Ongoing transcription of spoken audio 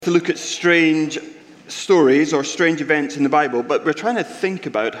To look at strange stories or strange events in the Bible, but we're trying to think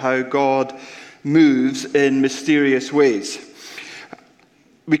about how God moves in mysterious ways.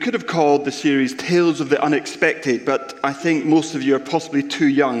 We could have called the series Tales of the Unexpected, but I think most of you are possibly too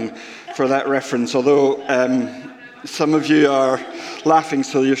young for that reference, although some of you are laughing,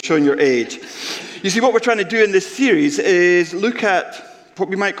 so you're showing your age. You see, what we're trying to do in this series is look at what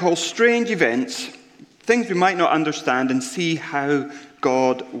we might call strange events, things we might not understand, and see how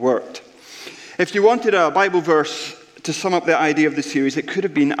God worked. If you wanted a Bible verse to sum up the idea of the series, it could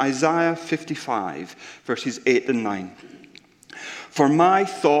have been Isaiah 55, verses 8 and 9. For my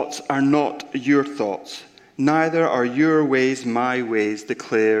thoughts are not your thoughts, neither are your ways my ways,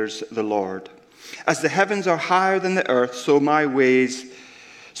 declares the Lord. As the heavens are higher than the earth, so are my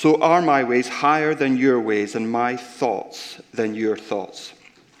ways higher than your ways, and my thoughts than your thoughts.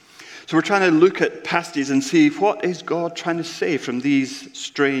 So we're trying to look at passages and see what is God trying to say from these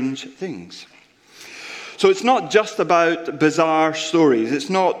strange things. So it's not just about bizarre stories. It's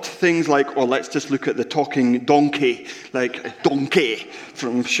not things like, oh, let's just look at the talking donkey, like Donkey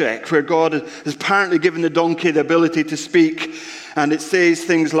from Shrek, where God has apparently given the donkey the ability to speak. And it says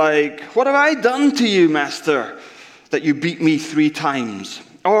things like, what have I done to you, master, that you beat me 3 times?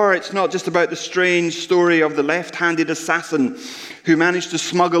 Or it's not just about the strange story of the left-handed assassin who managed to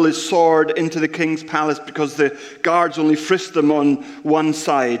smuggle his sword into the king's palace because the guards only frisked him on one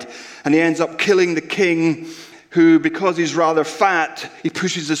side. And he ends up killing the king, who, because he's rather fat, he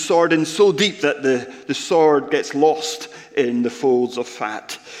pushes the sword in so deep that the sword gets lost in the folds of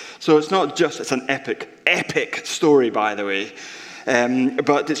fat. So it's not just, it's an epic story, by the way.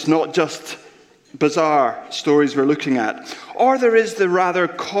 But it's not just bizarre stories we're looking at. Or there is the rather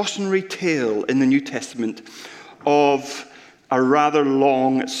cautionary tale in the New Testament of a rather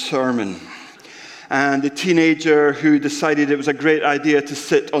long sermon. And the teenager who decided it was a great idea to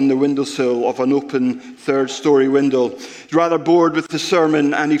sit on the windowsill of an open 3rd-story window. He's rather bored with the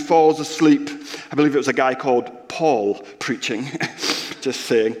sermon and he falls asleep. I believe it was a guy called Paul preaching, just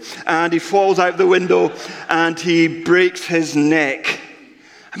saying. And he falls out the window and he breaks his neck.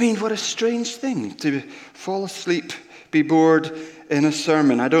 I mean, what a strange thing to fall asleep, be bored in a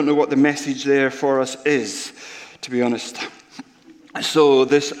sermon. I don't know what the message there for us is, to be honest. So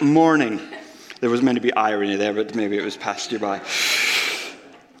this morning, there was meant to be irony there, but maybe it was passed you by.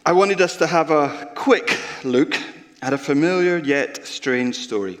 I wanted us to have a quick look at a familiar yet strange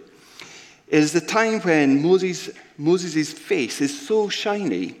story. It is the time when Moses' face is so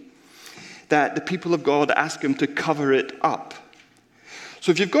shiny that the people of God ask him to cover it up.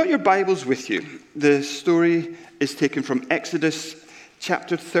 So if you've got your Bibles with you, the story is taken from Exodus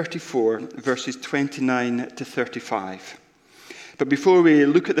chapter 34, verses 29 to 35. But before we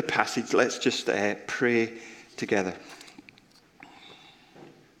look at the passage, let's just pray together.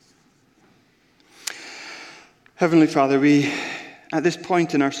 Heavenly Father, at this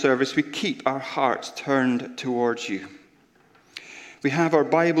point in our service, we keep our hearts turned towards you. We have our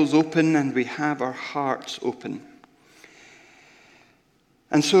Bibles open and we have our hearts open.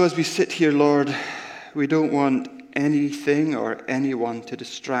 And so as we sit here, Lord, we don't want anything or anyone to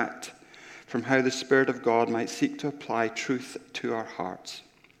distract from how the Spirit of God might seek to apply truth to our hearts.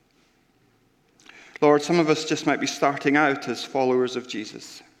 Lord, some of us just might be starting out as followers of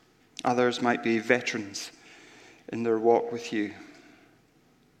Jesus. Others might be veterans in their walk with you.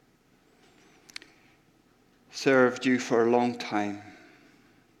 Served you for a long time.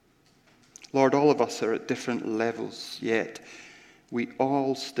 Lord, all of us are at different levels, yet we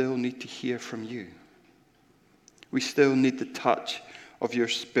all still need to hear from you. We still need the touch of your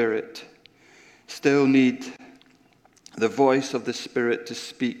Spirit. Still need the voice of the Spirit to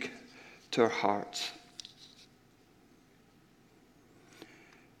speak to our hearts.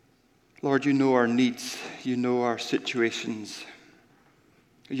 Lord, you know our needs. You know our situations.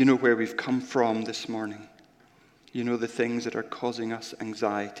 You know where we've come from this morning. You know the things that are causing us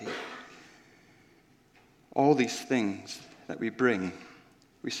anxiety. All these things that we bring,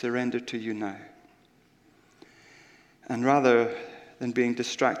 we surrender to you now. And rather than being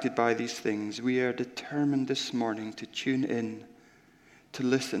distracted by these things, we are determined this morning to tune in, to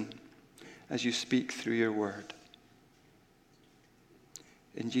listen as you speak through your word.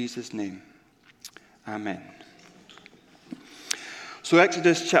 In Jesus' name, amen. So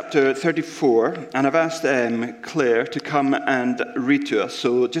Exodus chapter 34, and I've asked Claire to come and read to us.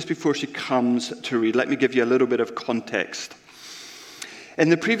 So just before she comes to read, let me give you a little bit of context. In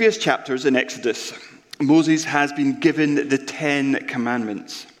the previous chapters in Exodus, Moses has been given the 10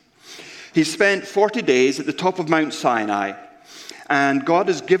 commandments. He spent 40 days at the top of Mount Sinai, and God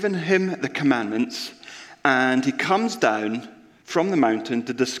has given him the commandments, and he comes down from the mountain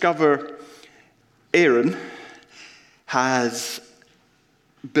to discover Aaron has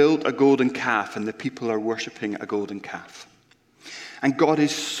built a golden calf and the people are worshipping a golden calf. And God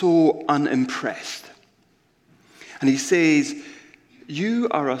is so unimpressed. And he says, "You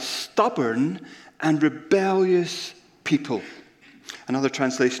are a stubborn and rebellious people." Another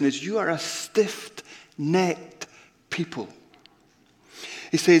translation is, "You are a stiff-necked people."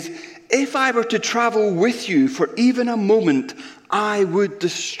 He says, "If I were to travel with you for even a moment, I would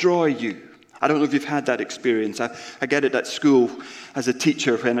destroy you." I don't know if you've had that experience. I get it at school as a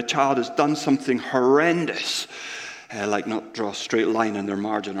teacher when a child has done something horrendous, like not draw a straight line in their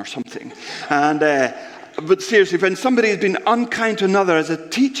margin or something. But seriously, when somebody has been unkind to another, as a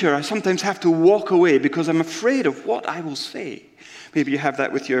teacher, I sometimes have to walk away because I'm afraid of what I will say. Maybe you have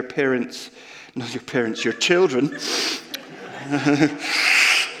that with your parents, not your parents, your children.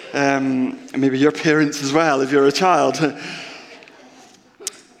 Maybe your parents as well, if you're a child.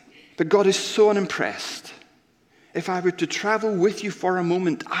 But God is so unimpressed. "If I were to travel with you for a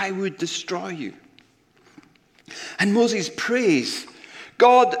moment, I would destroy you." And Moses prays,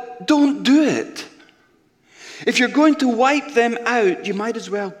 "God, don't do it. If you're going to wipe them out, you might as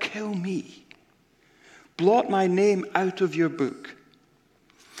well kill me. Blot my name out of your book."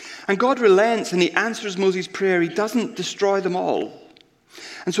 And God relents and he answers Moses' prayer. He doesn't destroy them all.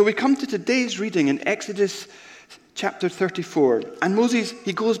 And so we come to today's reading in Exodus chapter 34. And Moses,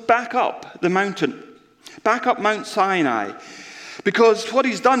 he goes back up the mountain, back up Mount Sinai. Because what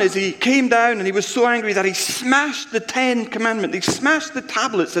he's done is he came down and he was so angry that he smashed the 10 Commandments. He smashed the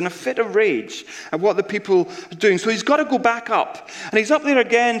tablets in a fit of rage at what the people are doing. So he's got to go back up. And he's up there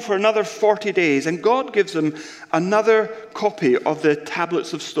again for another 40 days. And God gives him another copy of the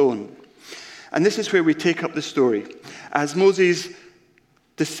tablets of stone. And this is where we take up the story. As Moses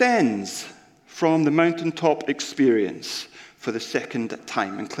descends from the mountaintop experience for the second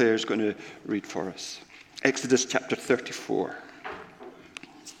time. And Claire's going to read for us. Exodus chapter 34.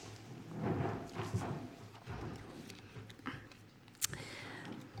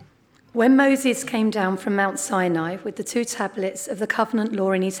 When Moses came down from Mount Sinai with the 2 tablets of the covenant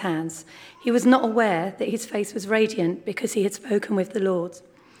law in his hands, he was not aware that his face was radiant because he had spoken with the Lord.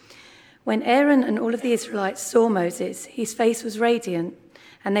 When Aaron and all of the Israelites saw Moses, his face was radiant,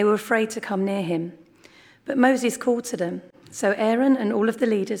 and they were afraid to come near him. But Moses called to them. So Aaron and all of the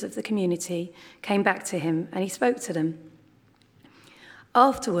leaders of the community came back to him, and he spoke to them.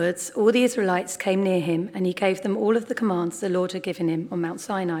 Afterwards, all the Israelites came near him, and he gave them all of the commands the Lord had given him on Mount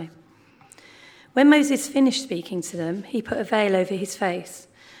Sinai. When Moses finished speaking to them, he put a veil over his face.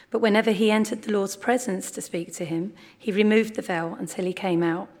 But whenever he entered the Lord's presence to speak to him, he removed the veil until he came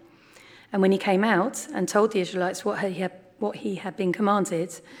out. And when he came out and told the Israelites what he had been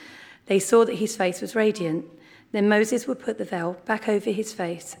commanded, they saw that his face was radiant. Then Moses would put the veil back over his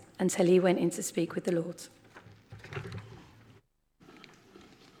face until he went in to speak with the Lord.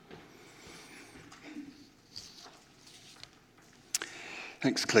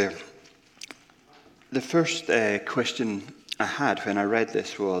 Thanks, Claire. The first question I had when I read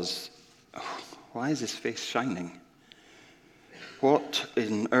this was, why is his face shining? What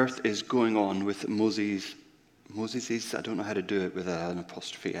on earth is going on with Moses' I don't know how to do it with an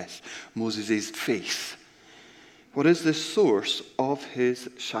apostrophe S, Moses' face? What is the source of his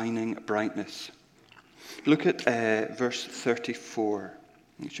shining brightness? Look at verse 34.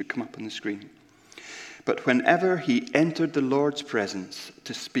 It should come up on the screen. But whenever he entered the Lord's presence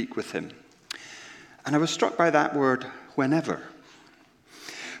to speak with him. And I was struck by that word, whenever.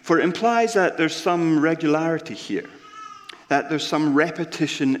 For it implies that there's some regularity here, that there's some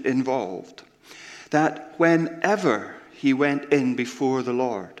repetition involved, that whenever he went in before the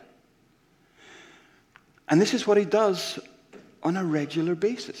Lord. And this is what he does on a regular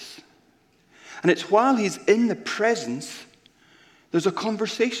basis. And it's while he's in the presence, there's a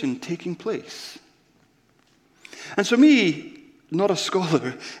conversation taking place. And so me, not a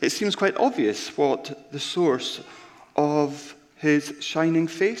scholar, it seems quite obvious what the source of his shining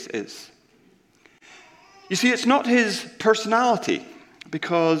face is. You see, it's not his personality,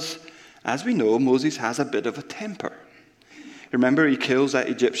 because, as we know, Moses has a bit of a temper. Remember, he kills that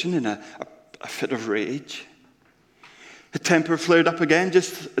Egyptian in a fit of rage. The temper flared up again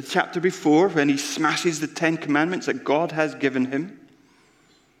just a chapter before when he smashes the 10 Commandments that God has given him.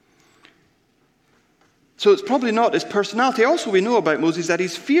 So it's probably not his personality. Also, we know about Moses that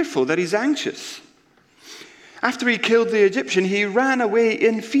he's fearful, that he's anxious. After he killed the Egyptian, he ran away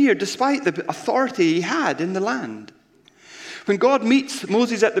in fear despite the authority he had in the land. When God meets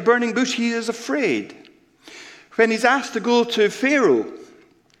Moses at the burning bush, he is afraid. When he's asked to go to Pharaoh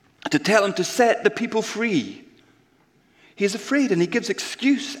to tell him to set the people free, He is afraid, and he gives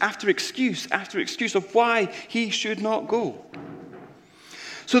excuse after excuse after excuse of why he should not go.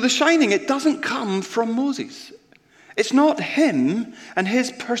 So the shining, it doesn't come from Moses. It's not him and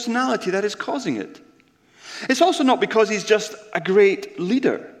his personality that is causing it. It's also not because he's just a great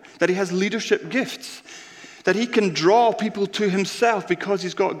leader, that he has leadership gifts, that he can draw people to himself because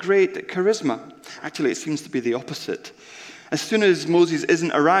he's got great charisma. Actually, it seems to be the opposite. As soon as Moses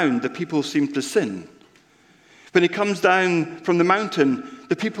isn't around, the people seem to sin. When he comes down from the mountain,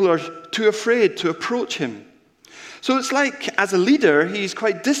 the people are too afraid to approach him. So it's like, as a leader, he's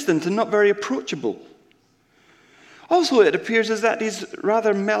quite distant and not very approachable. Also, it appears as that he's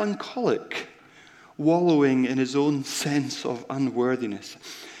rather melancholic, wallowing in his own sense of unworthiness.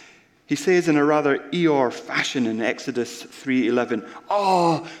 He says in a rather Eeyore fashion in Exodus 3:11,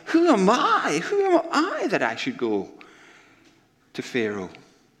 "Oh, who am I? Who am I that I should go to Pharaoh?"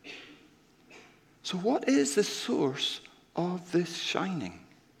 So what is the source of this shining?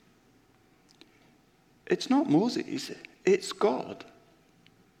 It's not Moses, it's God.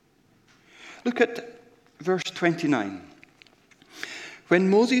 Look at verse 29. When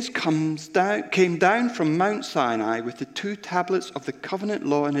Moses came down from Mount Sinai with the 2 tablets of the covenant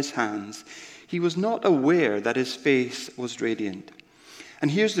law in his hands, he was not aware that his face was radiant. And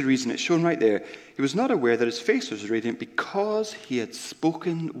here's the reason, it's shown right there. He was not aware that his face was radiant because he had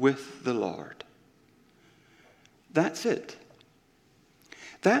spoken with the Lord. That's it.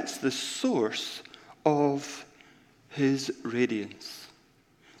 That's the source of his radiance.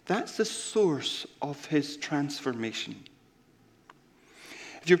 That's the source of his transformation.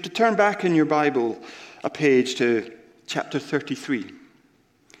 If you were to turn back in your Bible a page to chapter 33,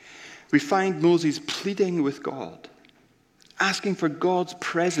 we find Moses pleading with God, asking for God's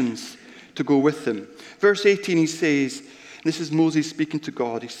presence to go with him. Verse 18, he says, this is Moses speaking to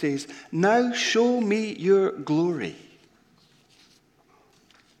God, he says, "Now show me your glory."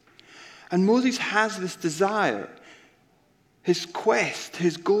 And Moses has this desire. His quest,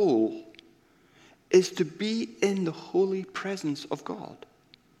 his goal, is to be in the holy presence of God.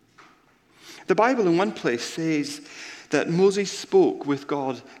 The Bible in one place says that Moses spoke with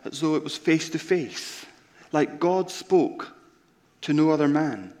God as though it was face to face, like God spoke to no other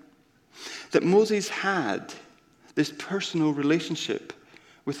man. That Moses had this personal relationship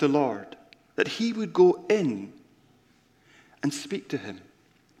with the Lord, that he would go in and speak to him.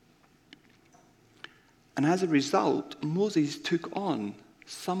 And as a result, Moses took on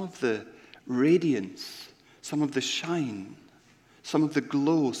some of the radiance, some of the shine, some of the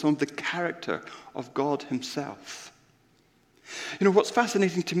glow, some of the character of God himself. You know, what's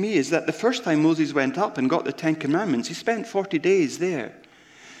fascinating to me is that the first time Moses went up and got the 10 Commandments, he spent 40 days there.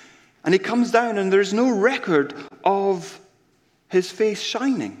 And he comes down and there's no record of his face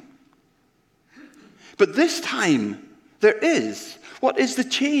shining. But this time, there is. What is the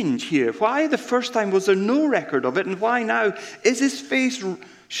change here? Why the first time was there no record of it, and why now is his face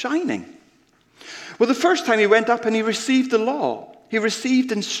shining? Well, the first time he went up and he received the law. He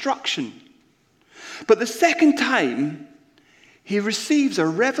received instruction. But the second time, he receives a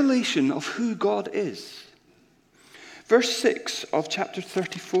revelation of who God is. Verse 6 of chapter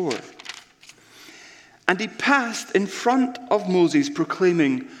 34. "And he passed in front of Moses,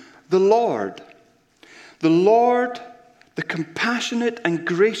 proclaiming, the Lord, the compassionate and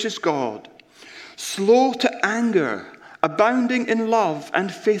gracious God, slow to anger, abounding in love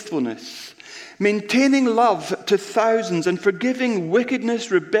and faithfulness, maintaining love to thousands and forgiving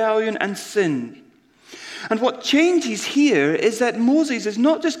wickedness, rebellion, and sin." And what changes here is that Moses is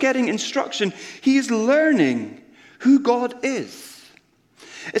not just getting instruction, he is learning who God is.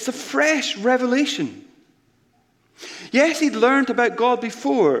 It's a fresh revelation. Yes, he'd learned about God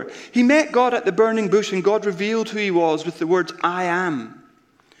before. He met God at the burning bush and God revealed who he was with the words, "I am."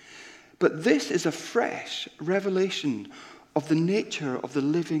 But this is a fresh revelation of the nature of the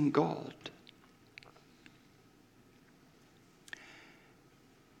living God.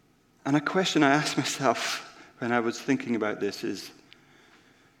 And a question I asked myself when I was thinking about this is,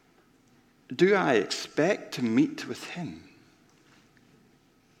 do I expect to meet with him?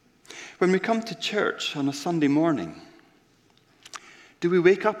 When we come to church on a Sunday morning, do we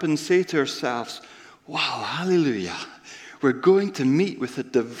wake up and say to ourselves, "Wow, hallelujah, we're going to meet with a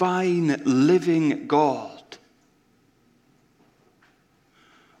divine, living God"?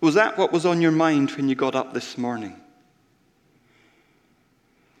 Was that what was on your mind when you got up this morning?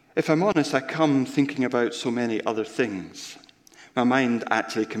 If I'm honest, I come thinking about so many other things. My mind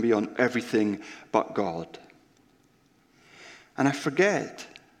actually can be on everything but God. And I forget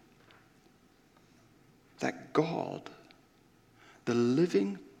that God, the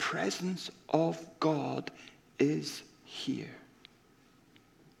living presence of God, is here.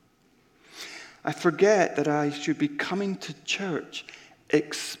 I forget that I should be coming to church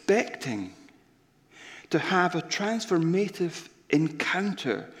expecting to have a transformative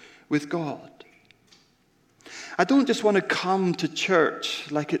encounter with God. I don't just want to come to church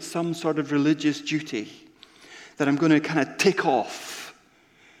like it's some sort of religious duty that I'm going to kind of tick off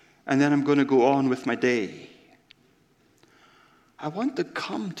and then I'm going to go on with my day. I want to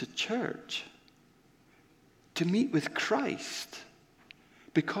come to church to meet with Christ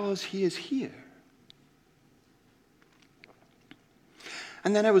because he is here.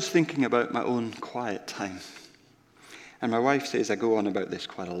 And then I was thinking about my own quiet time. And my wife says I go on about this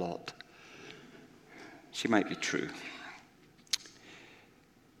quite a lot. She might be true.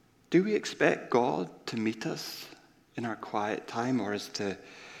 Do we expect God to meet us in our quiet time, or as the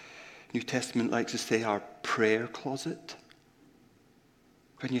New Testament likes to say, our prayer closet?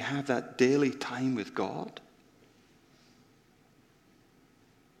 When you have that daily time with God?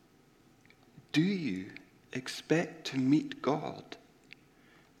 Do you expect to meet God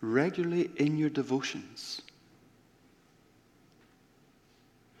regularly in your devotions?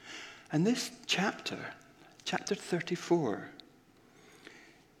 And this chapter 34,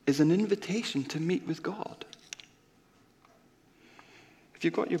 is an invitation to meet with God. If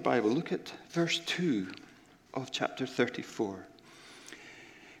you've got your Bible, look at verse 2 of chapter 34.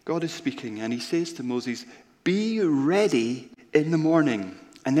 God is speaking and he says to Moses, "Be ready in the morning,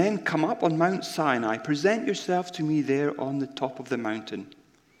 and then come up on Mount Sinai. Present yourself to me there on the top of the mountain."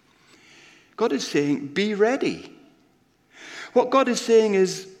 God is saying, be ready. What God is saying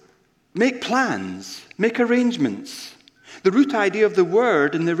is, make plans, make arrangements. The root idea of the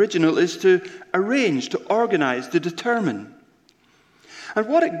word in the original is to arrange, to organize, to determine. And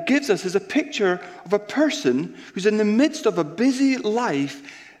what it gives us is a picture of a person who's in the midst of a busy life,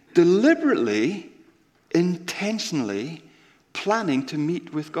 deliberately, intentionally planning to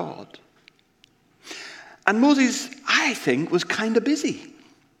meet with God. And Moses, I think, was kind of busy.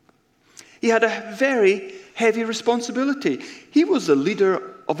 He had a very heavy responsibility. He was the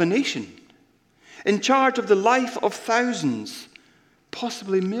leader of a nation, in charge of the life of thousands,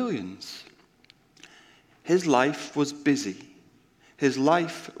 possibly millions. His life was busy. His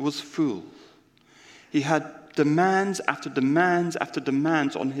life was full. He had demands after demands after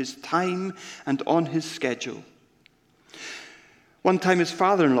demands on his time and on his schedule. One time his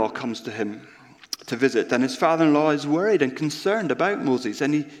father-in-law comes to him to visit, and his father-in-law is worried and concerned about Moses.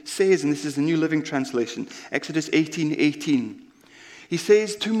 And he says, and this is the New Living Translation, Exodus 18:18. He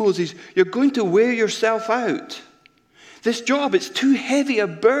says to Moses, "You're going to wear yourself out. This job, it's too heavy a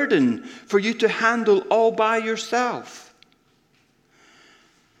burden for you to handle all by yourself."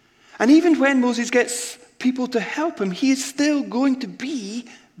 And even when Moses gets people to help him, he is still going to be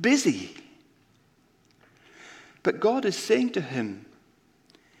busy. But God is saying to him,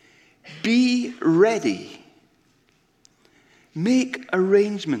 be ready. Make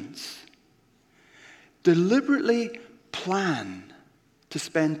arrangements. Deliberately plan to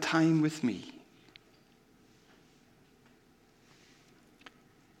spend time with me.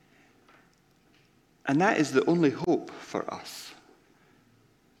 And that is the only hope for us.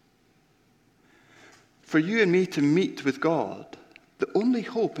 For you and me to meet with God, the only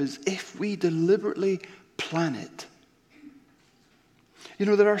hope is if we deliberately plan it. You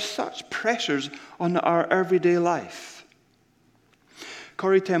know, there are such pressures on our everyday life.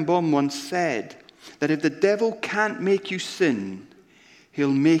 Corrie ten Boom once said that if the devil can't make you sin, he'll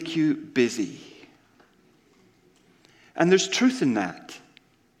make you busy. And there's truth in that.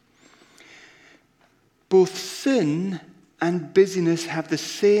 Both sin and busyness have the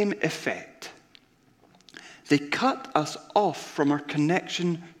same effect. They cut us off from our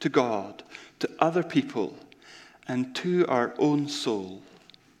connection to God, to other people, and to our own soul.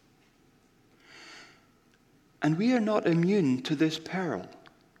 And we are not immune to this peril.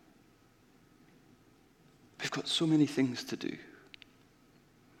 We've got so many things to do.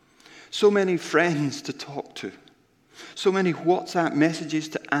 So many friends to talk to. So many WhatsApp messages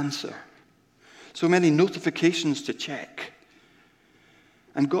to answer. So many notifications to check.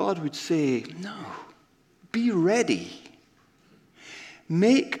 And God would say, no, be ready.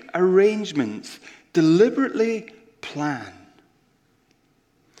 Make arrangements. Deliberately plan.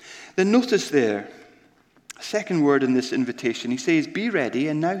 Then notice there, second word in this invitation. He says, be ready,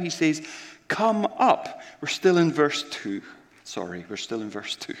 and now he says, come up. We're still in verse 2. We're still in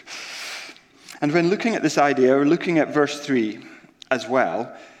verse 2. And when looking at this idea, we're looking at verse 3 as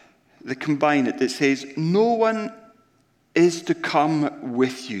well. They combine it. It says, no one is to come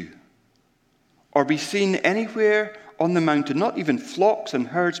with you or be seen anywhere on the mountain. Not even flocks and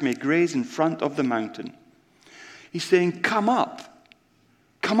herds may graze in front of the mountain. He's saying, come up.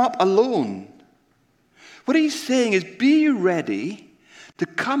 Come up alone. What he's saying is, be ready to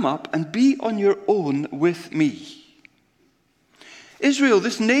come up and be on your own with me. Israel,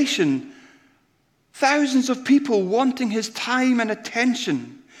 this nation, thousands of people wanting his time and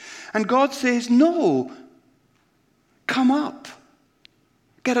attention. And God says, no, come up.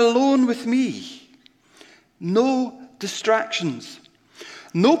 Get alone with me. No distractions.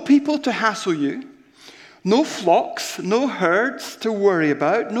 No people to hassle you. No flocks, no herds to worry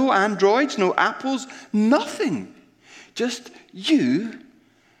about. No androids, no apples, nothing. Just you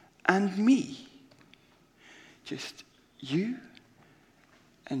and me. Just you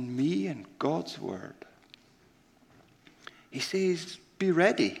and me and God's word. He says, be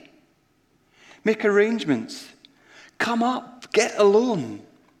ready. Make arrangements. Come up. Get alone.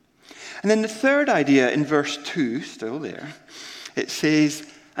 And then the third idea in verse 2, still there, it says,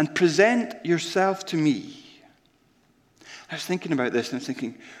 and present yourself to me. I was thinking about this and I'm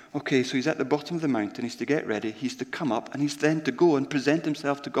thinking, okay, so he's at the bottom of the mountain, he's to get ready, he's to come up, and he's then to go and present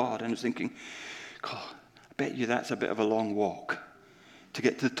himself to God. And I was thinking, God, I bet you that's a bit of a long walk to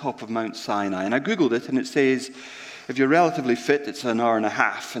get to the top of Mount Sinai. And I Googled it and it says, if you're relatively fit, it's an hour and a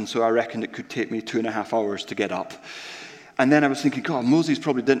half. And so I reckon it could take me 2.5 hours to get up. And then I was thinking, God, Moses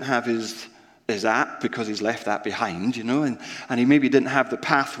probably didn't have his app because he's left that behind, and he maybe didn't have the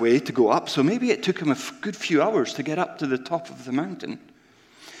pathway to go up. So maybe it took him a good few hours to get up to the top of the mountain.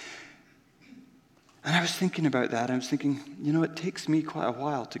 And I was thinking about that. I was thinking, it takes me quite a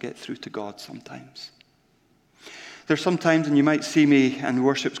while to get through to God sometimes. There's some times when you might see me and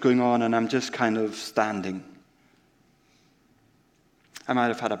worship's going on and I'm just kind of standing. I might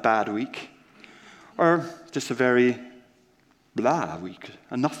have had a bad week or just a very blah week,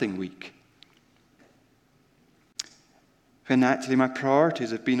 a nothing week. When actually my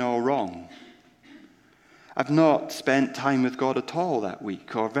priorities have been all wrong. I've not spent time with God at all that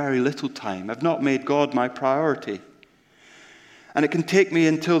week, or very little time. I've not made God my priority. And it can take me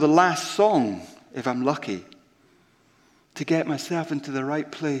until the last song, if I'm lucky, to get myself into the right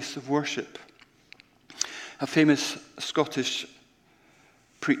place of worship. A famous Scottish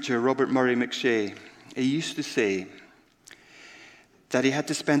preacher, Robert Murray McShea, he used to say that he had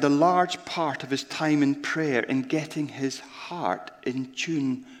to spend a large part of his time in prayer in getting his heart in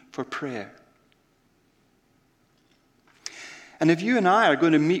tune for prayer. And if you and I are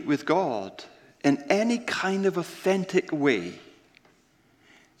going to meet with God in any kind of authentic way,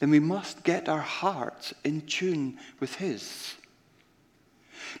 then we must get our hearts in tune with his.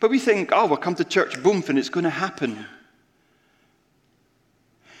 But we think, we'll come to church, boom, and it's going to happen.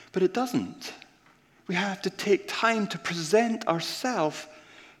 But it doesn't. We have to take time to present ourselves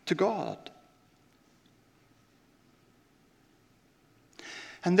to God.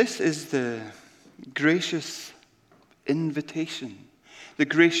 And this is the gracious invitation, the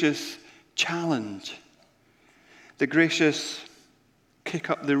gracious challenge, the gracious kick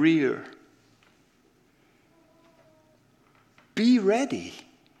up the rear. Be ready.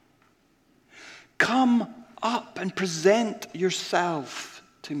 Come up and present yourself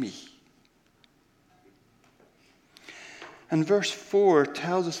to me. And verse 4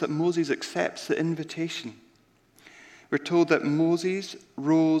 tells us that Moses accepts the invitation. We're told that Moses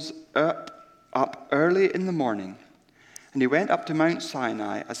rose up early in the morning, and he went up to Mount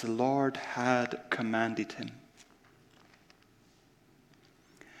Sinai as the Lord had commanded him.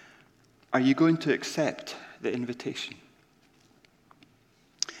 Are you going to accept the invitation?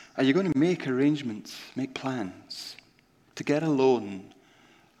 Are you going to make arrangements, make plans to get alone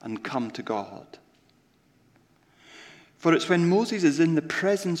and come to God? For it's when Moses is in the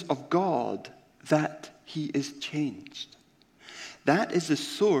presence of God that he is changed. That is the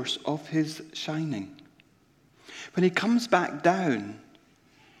source of his shining. When he comes back down,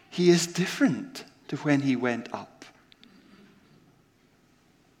 he is different to when he went up.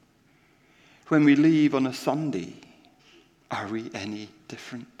 When we leave on a Sunday, are we any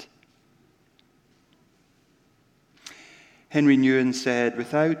different? Henry Nouwen said,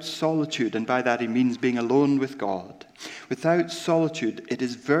 without solitude, and by that he means being alone with God, without solitude, it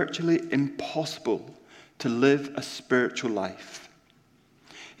is virtually impossible to live a spiritual life.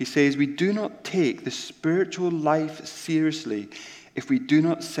 He says, we do not take the spiritual life seriously if we do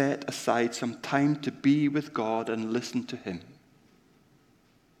not set aside some time to be with God and listen to him.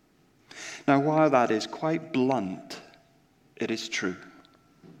 Now, while that is quite blunt, it is true.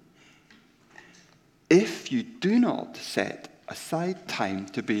 If you do not set aside time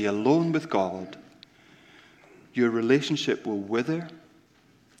to be alone with God, your relationship will wither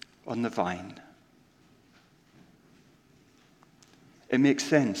on the vine. It makes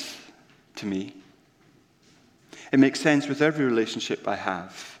sense to me. It makes sense with every relationship I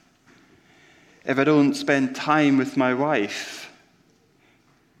have. If I don't spend time with my wife,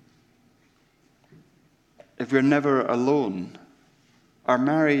 if we're never alone, our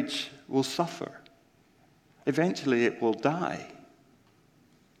marriage will suffer. Eventually it will die.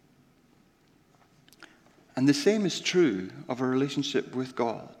 And the same is true of our relationship with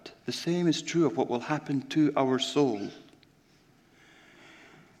God. The same is true of what will happen to our soul.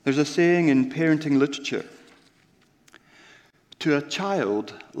 There's a saying in parenting literature: to a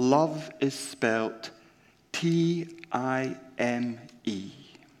child, love is spelt Time.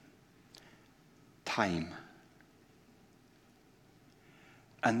 Time.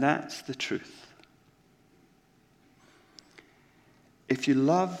 And that's the truth. If you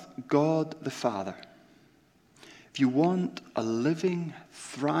love God the Father, if you want a living,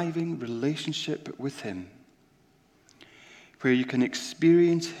 thriving relationship with Him, where you can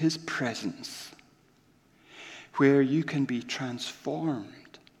experience His presence, where you can be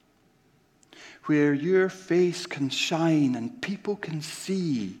transformed, where your face can shine and people can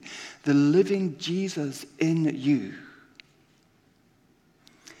see the living Jesus in you,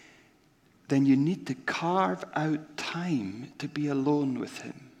 then you need to carve out time to be alone with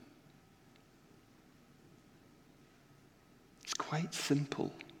Him. It's quite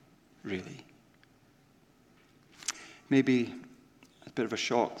simple, really. Maybe a bit of a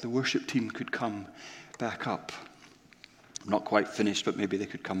shock, the worship team could come back up. I'm not quite finished, but maybe they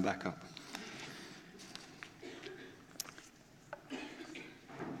could come back up.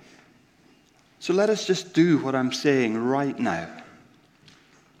 So let us just do what I'm saying right now.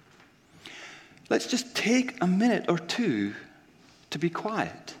 Let's just take a minute or two to be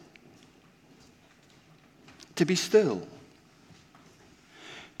quiet, to be still,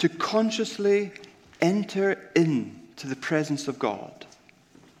 to consciously enter into the presence of God.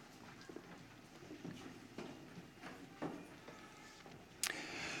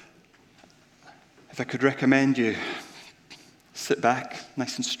 If I could recommend you, sit back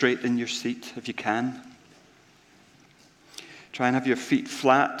nice and straight in your seat if you can. Try and have your feet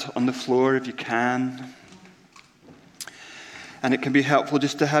flat on the floor if you can. And it can be helpful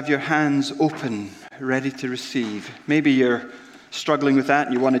just to have your hands open, ready to receive. Maybe you're struggling with that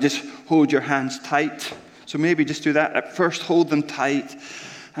and you want to just hold your hands tight. So maybe just do that. At first, hold them tight,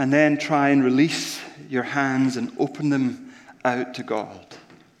 and then try and release your hands and open them out to God.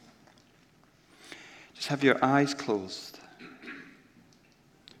 Just have your eyes closed.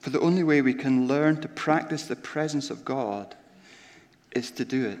 For the only way we can learn to practice the presence of God is to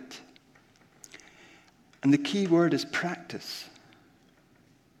do it. And the key word is practice.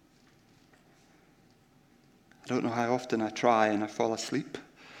 I don't know how often I try and I fall asleep,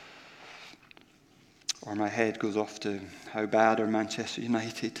 or my head goes off to how bad are Manchester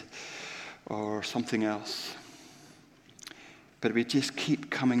United or something else. But we just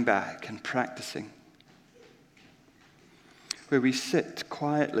keep coming back and practicing, where we sit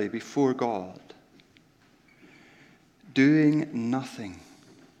quietly before God, doing nothing,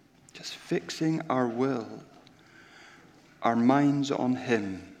 just fixing our will, our minds on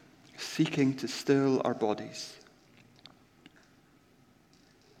Him, seeking to still our bodies.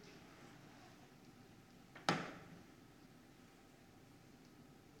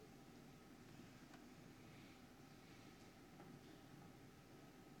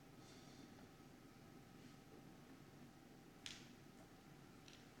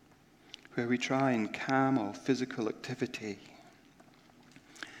 Where we try and calm all physical activity,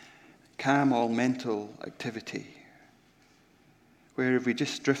 calm all mental activity, where if we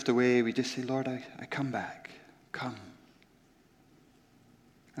just drift away, we just say, Lord, I come back, come.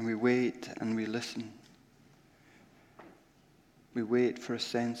 And we wait and we listen. We wait for a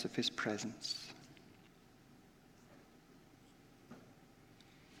sense of His presence.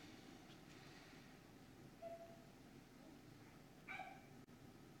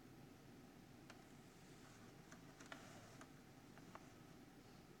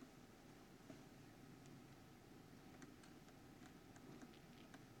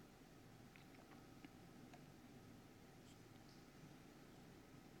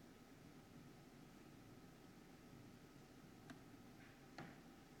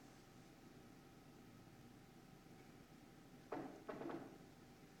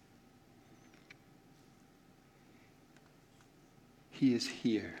 He is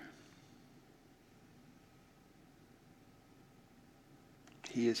here.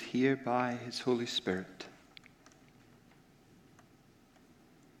 He is here by His Holy Spirit.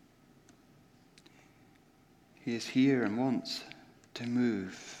 He is here and wants to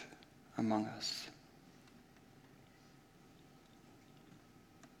move among us.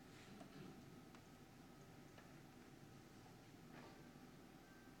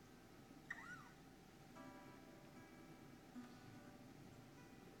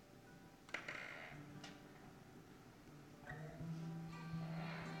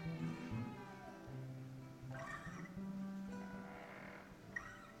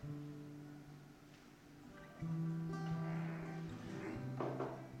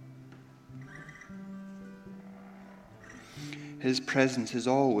 His presence is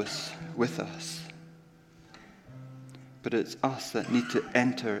always with us. But it's us that need to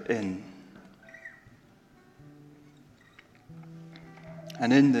enter in.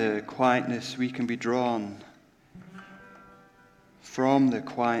 And in the quietness, we can be drawn from the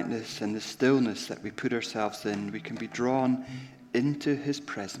quietness and the stillness that we put ourselves in. We can be drawn into His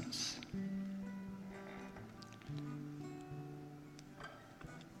presence.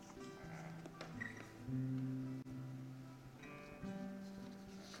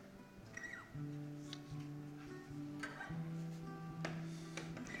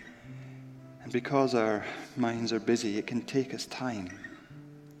 And because our minds are busy, it can take us time.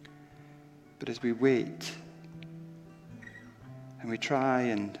 But as we wait, and we try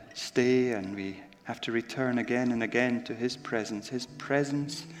and stay, and we have to return again and again to His presence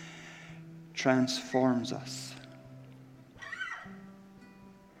transforms us.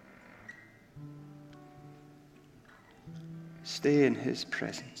 Stay in His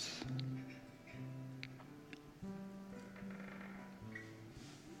presence.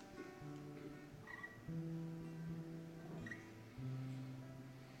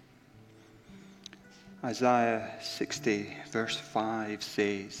 Isaiah 60 verse 5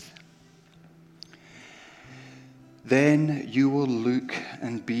 says, "Then you will look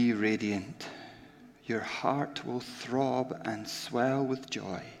and be radiant. Your heart will throb and swell with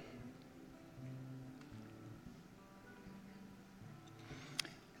joy."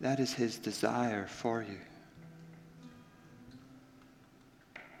 That is His desire for you.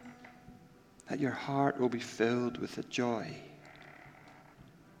 That your heart will be filled with the joy.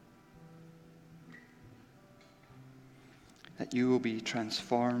 That you will be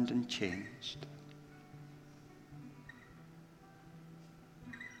transformed and changed.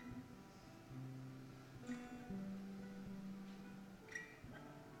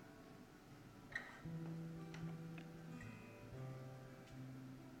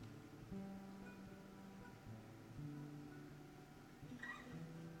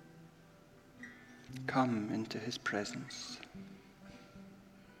 Come into His presence.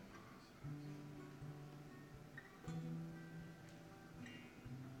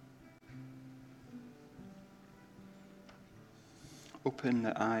 Open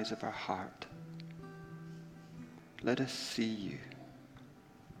the eyes of our heart. Let us see you.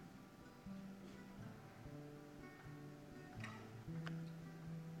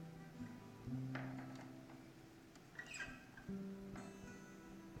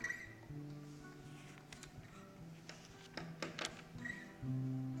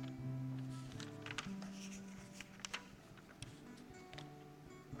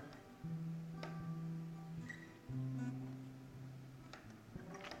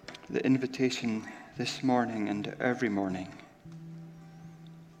 The invitation this morning and every morning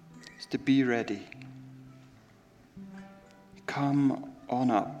is to be ready. Come on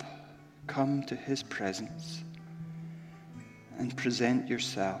up. Come to His presence and present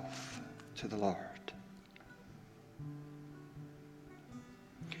yourself to the Lord.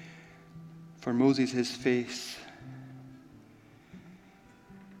 For Moses, his face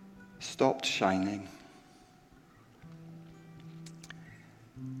stopped shining.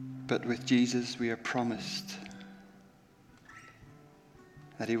 But with Jesus, we are promised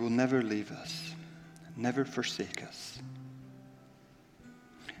that He will never leave us, never forsake us,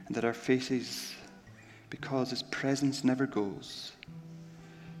 and that our faces, because His presence never goes,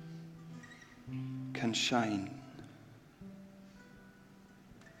 can shine.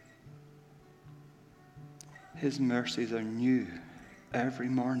 His mercies are new every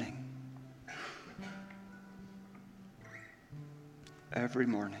morning. Every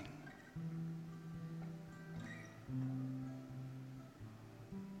morning.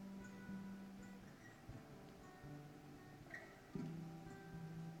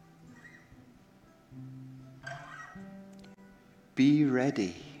 Be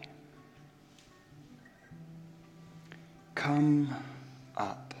ready. Come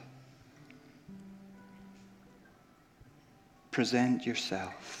up. Present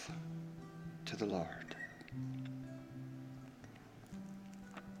yourself to the Lord.